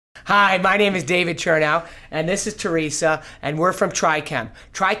Hi, my name is David Chernow, and this is Teresa, and we're from Tri-Chem.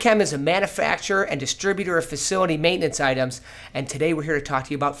 Tri-Chem is a manufacturer and distributor of facility maintenance items, and today we're here to talk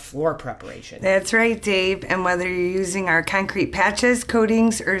to you about floor preparation. That's right, Dave, and whether you're using our concrete patches,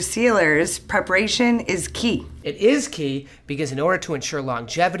 coatings, or sealers, preparation is key. It is key because in order to ensure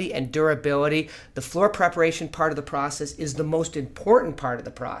longevity and durability, the floor preparation part of the process is the most important part of the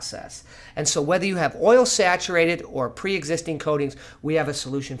process. And so whether you have oil-saturated or pre-existing coatings, we have a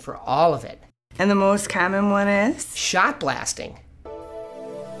solution for all of it. And the most common one is? Shot blasting.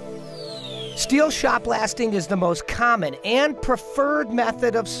 Steel shot blasting is the most common and preferred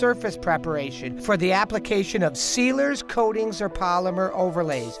method of surface preparation for the application of sealers, coatings, or polymer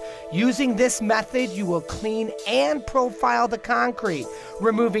overlays. Using this method, you will clean and profile the concrete,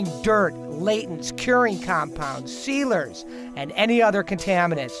 removing dirt, latents, curing compounds, sealers, and any other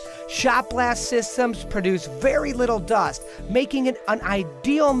contaminants. Shot blast systems produce very little dust, making it an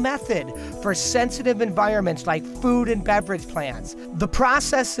ideal method for sensitive environments like food and beverage plants. The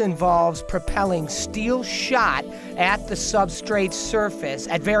process involves propelling steel shot at the substrate surface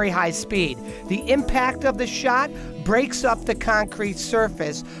at very high speed. The impact of the shot breaks up the concrete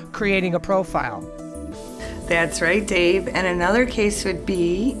surface, creating a profile. That's right, Dave. And another case would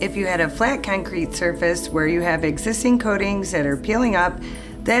be if you had a flat concrete surface where you have existing coatings that are peeling up,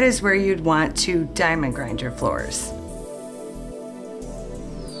 that is where you'd want to diamond grind your floors.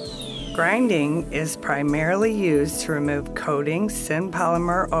 Grinding is primarily used to remove coatings, thin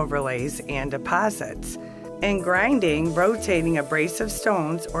polymer overlays, and deposits. In grinding, rotating abrasive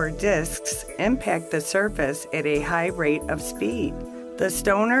stones or discs impact the surface at a high rate of speed. The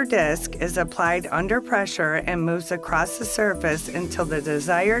stone or disc is applied under pressure and moves across the surface until the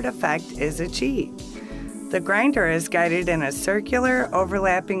desired effect is achieved. The grinder is guided in a circular,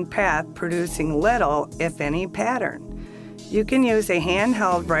 overlapping path, producing little, if any, pattern. You can use a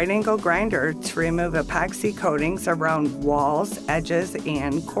handheld right-angle grinder to remove epoxy coatings around walls, edges,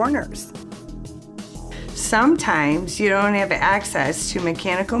 and corners. Sometimes you don't have access to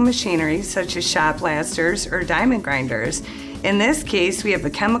mechanical machinery such as shot blasters or diamond grinders. In this case, we have a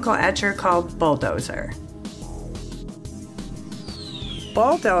chemical etcher called Bull Dozer.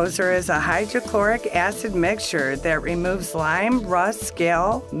 Bull Dozer is a hydrochloric acid mixture that removes lime, rust,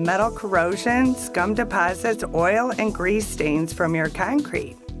 scale, metal corrosion, scum deposits, oil, and grease stains from your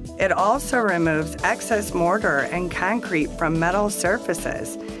concrete. It also removes excess mortar and concrete from metal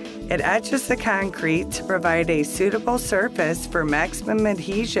surfaces. It etches the concrete to provide a suitable surface for maximum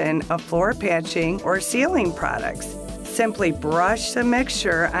adhesion of floor patching or sealing products. Simply brush the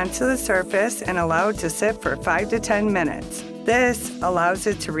mixture onto the surface and allow it to sit for 5 to 10 minutes. This allows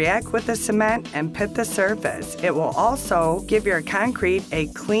it to react with the cement and pit the surface. It will also give your concrete a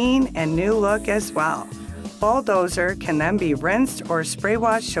clean and new look as well. Bull Dozer can then be rinsed or spray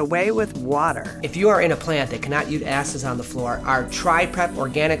washed away with water. If you are in a plant that cannot use acids on the floor, our Tri-Prep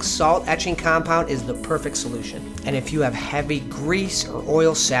organic salt etching compound is the perfect solution. And if you have heavy grease or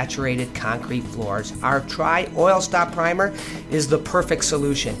oil saturated concrete floors, our Tri-Oil Stop Primer is the perfect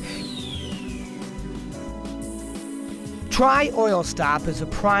solution. Tri-Oil Stop is a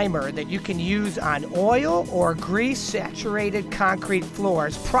primer that you can use on oil or grease-saturated concrete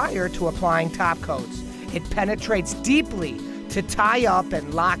floors prior to applying top coats. It penetrates deeply to tie up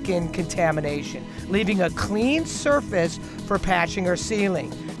and lock in contamination, leaving a clean surface for patching or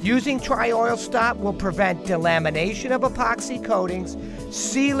sealing. Using Tri-Oil Stop will prevent de-lamination of epoxy coatings,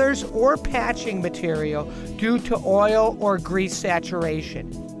 sealers, or patching material due to oil or grease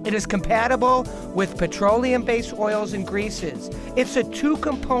saturation. It is compatible with petroleum-based oils and greases. It's a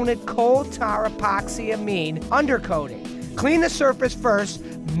 2-component coal tar epoxy amine undercoating. Clean the surface first,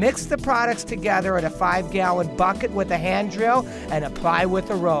 mix the products together in a 5-gallon bucket with a hand drill, and apply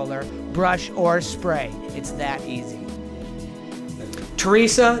with a roller, brush, or spray. It's that easy.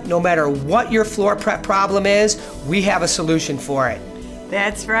 Teresa, no matter what your floor prep problem is, we have a solution for it.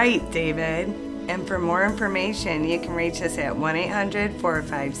 That's right, David. And for more information, you can reach us at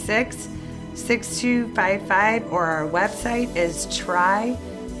 1-800-456-6255 or our website is tri-chem.com.